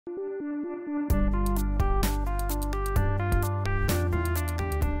Hey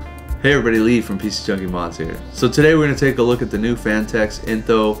everybody, Lee from PcjunkieMods here. So today we're going to take a look at the new Phanteks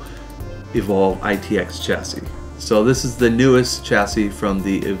Enthoo Evolv ITX chassis. So this is the newest chassis from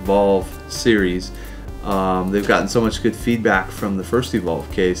the Evolv series. They've gotten so much good feedback from the first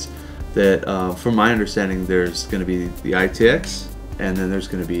Evolv case that from my understanding there's going to be the ITX and then there's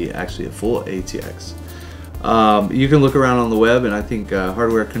going to be actually a full ATX. You can look around on the web, and I think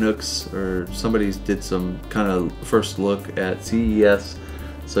Hardware Canucks or somebody did some kind of first look at CES,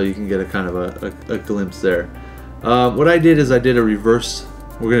 so you can get a kind of a glimpse there. What I did is I did a reverse,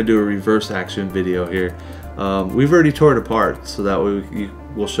 we're going to do a reverse action video here. We've already tore it apart, so that way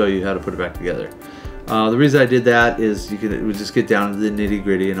we'll show you how to put it back together. The reason I did that is we'll just get down to the nitty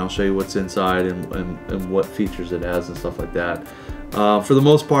gritty and I'll show you what's inside and what features it has and stuff like that. For the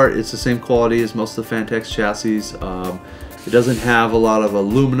most part, it's the same quality as most of the Phanteks chassis. It doesn't have a lot of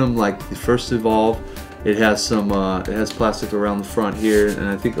aluminum like the first Evolv. It has some it has plastic around the front here, and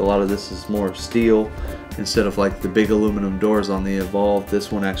I think a lot of this is more steel instead of like the big aluminum doors on the Evolv.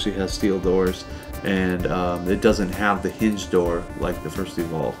 This one actually has steel doors, and it doesn't have the hinge door like the first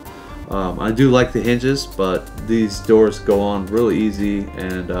Evolv. I do like the hinges, but these doors go on really easy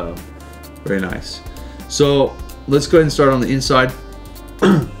and very nice. So let's go ahead and start on the inside.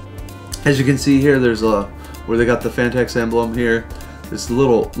 As you can see here, there's where they got the Phanteks emblem here. This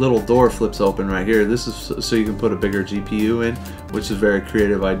little door flips open right here. This is so you can put a bigger GPU in, which is a very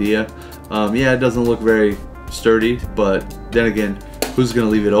creative idea. Yeah, it doesn't look very sturdy, but then again, who's going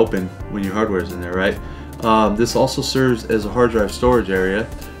to leave it open when your hardware's in there, right? This also serves as a hard drive storage area.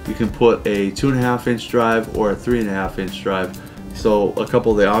 You can put a 2.5-inch drive or a 3.5-inch drive. So a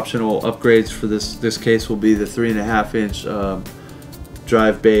couple of the optional upgrades for this case will be the 3.5-inch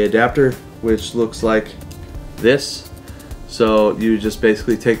drive bay adapter, which looks like this. So you just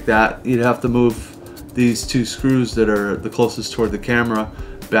basically take that. You'd have to move these two screws that are the closest toward the camera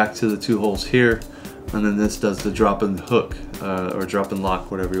back to the two holes here, and then this does the drop-in hook or drop-in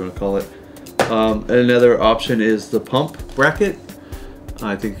lock, whatever you want to call it. Another option is the pump bracket.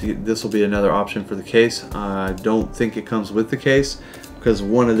 I think this will be another option for the case. I don't think it comes with the case, because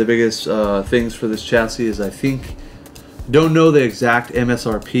one of the biggest things for this chassis is, I think, don't know the exact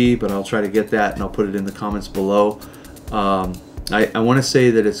MSRP, but I'll try to get that and I'll put it in the comments below. I want to say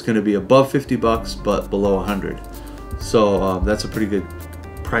that it's going to be above 50 bucks but below 100, so that's a pretty good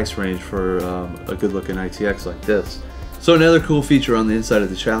price range for a good looking ITX like this. So another cool feature on the inside of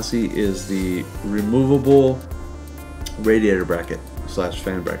the chassis is the removable radiator bracket slash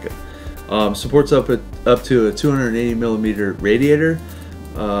fan bracket. Supports up to a 280 millimeter radiator,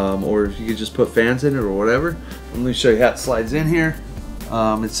 or you could just put fans in it or whatever. Let me show you how it slides in here.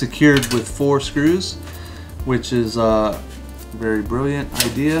 It's secured with 4 screws, which is a very brilliant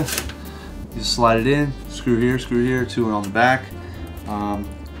idea. You slide it in, screw here, 2 on the back.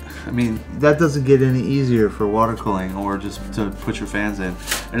 I mean, that doesn't get any easier for water cooling or just to put your fans in.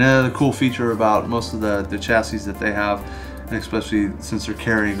 Another cool feature about most of the chassis that they have, and especially since they're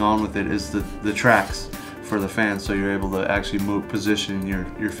carrying on with it, is the tracks for the fans, so you're able to actually position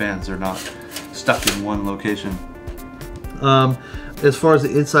your fans. They're not stuck in one location. As far as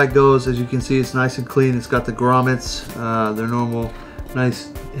the inside goes, as you can see, it's nice and clean. It's got the grommets, their normal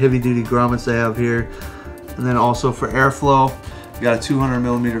nice heavy-duty grommets they have here. And then also for airflow, you got a 200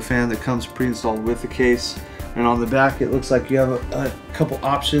 millimeter fan that comes pre-installed with the case. And on the back, it looks like you have a couple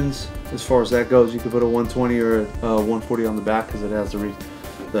options as far as that goes. You could put a 120 or a 140 on the back, because it has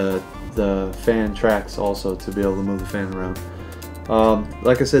the fan tracks also to be able to move the fan around.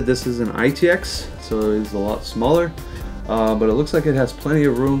 Like I said, this is an ITX, so it is a lot smaller. But it looks like it has plenty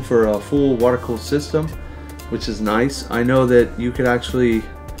of room for a full water-cooled system, which is nice. I know that you could actually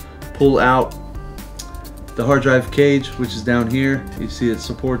pull out the hard drive cage, which is down here. You see it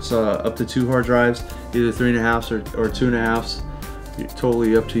supports up to 2 hard drives, either 3.5s or 2.5s.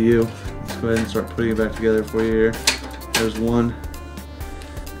 Totally up to you. Let's go ahead and start putting it back together for you here. There's one.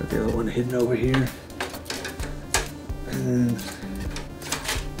 Got the other one hidden over here. And then,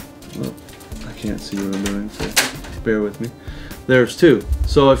 well, I can't see what I'm doing, so bear with me. There's 2.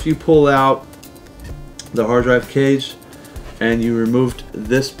 So if you pull out the hard drive cage and you removed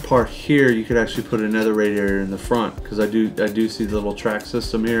this part here, you could actually put another radiator in the front, because I do see the little track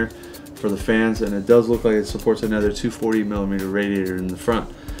system here for the fans, and it does look like it supports another 240 millimeter radiator in the front.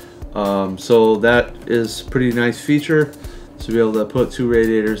 So that is a pretty nice feature, to be able to put 2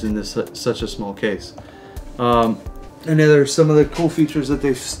 radiators in this such a small case. And then there's some of the cool features that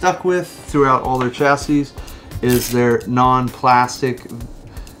they've stuck with throughout all their chassis is their non-plastic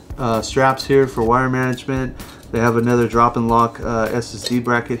straps here for wire management. They have another drop and lock SSD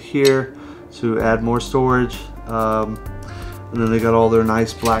bracket here. to add more storage. And then they got all their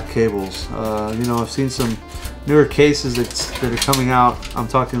nice black cables. You know, I've seen some newer cases that are coming out. I'm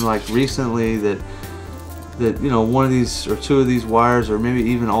talking like recently that you know, one of these or two of these wires, or maybe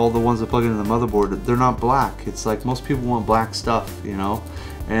even all the ones that plug into the motherboard, they're not black. It's like most people want black stuff, you know.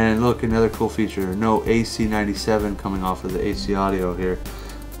 And look, another cool feature, no AC97 coming off of the AC audio here.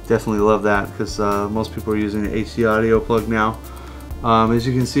 Definitely love that, because most people are using the AC audio plug now. As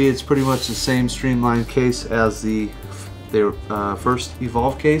you can see, it's pretty much the same streamlined case as their first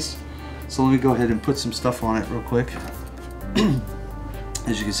Evolv case. So let me go ahead and put some stuff on it real quick.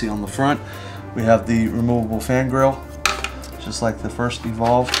 As you can see on the front, we have the removable fan grill, just like the first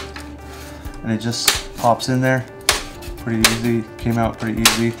Evolv, and it just pops in there. Pretty easy, came out pretty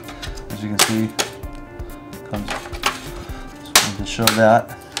easy. As you can see, comes. Just wanted to show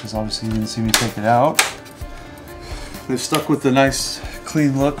that, because obviously you didn't see me take it out. They've stuck with the nice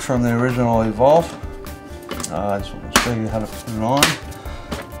clean look from the original Evolv. I just want to show you how to put it on.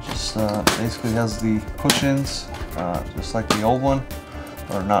 Just basically has the push-ins, just like the old one.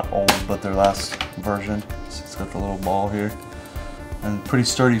 Or not old, but their last version. So it's got the little ball here. And pretty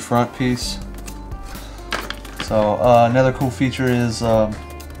sturdy front piece. So another cool feature is, or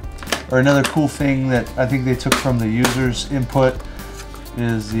another cool thing that I think they took from the user's input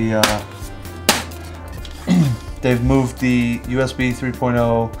is the, they've moved the USB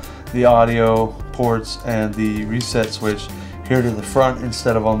 3.0, the audio ports, and the reset switch here to the front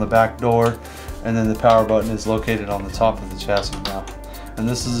instead of on the back door. And then the power button is located on the top of the chassis now. And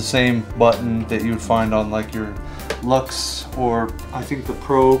this is the same button that you would find on like your Lux, or I think the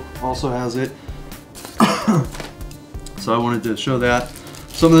Pro also has it. So I wanted to show that.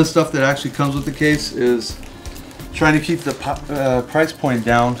 Some of the stuff that actually comes with the case is trying to keep the price point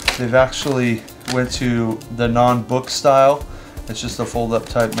down. They've actually went to the non-book style. It's just a fold-up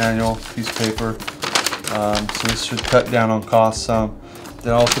type manual piece of paper. So this should cut down on cost some. It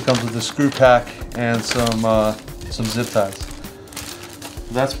also comes with a screw pack and some zip ties.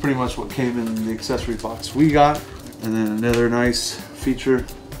 That's pretty much what came in the accessory box we got. And then another nice feature,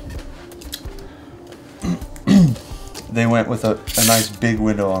 they went with a nice big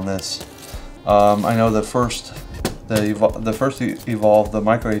window on this. I know the first Evolv, the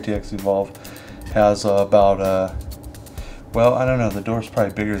Micro-ITX Evolv, has about well, I don't know, the door's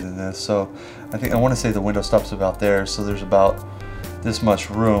probably bigger than this, so I want to say the window stops about there, so there's about this much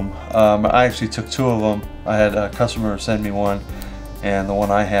room. I actually took two of them. I had a customer send me one, and the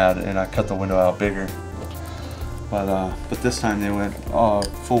one I had, and I cut the window out bigger. But this time they went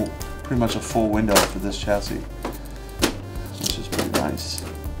pretty much a full window for this chassis, which is pretty nice.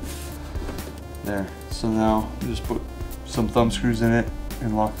 There. So now you just put some thumb screws in it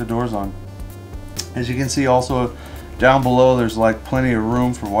and lock the doors on. As you can see, also down below, there's like plenty of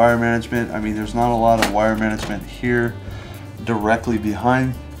room for wire management. I mean, there's not a lot of wire management here directly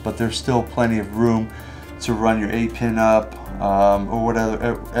behind, but there's still plenty of room to run your 8-pin up, or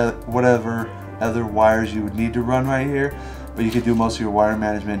whatever other wires you would need to run right here. But you could do most of your wire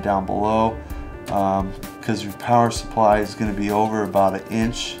management down below, because your power supply is going to be over about 1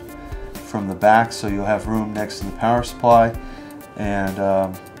 inch from the back, so you'll have room next to the power supply.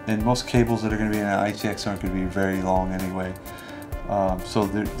 And most cables that are going to be in an ITX aren't going to be very long anyway. So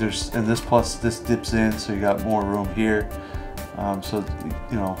this dips in, so you got more room here. So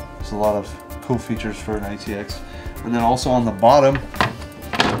you know, there's a lot of cool features for an ITX. And then also on the bottom,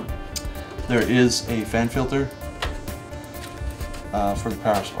 there is a fan filter for the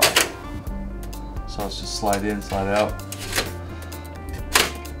power supply. So it's just slide in, slide out,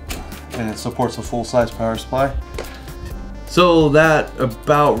 and it supports a full-size power supply. So that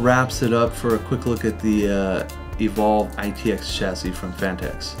about wraps it up for a quick look at the Evolv ITX chassis from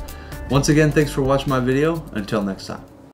Phanteks. Once again, thanks for watching my video. Until next time.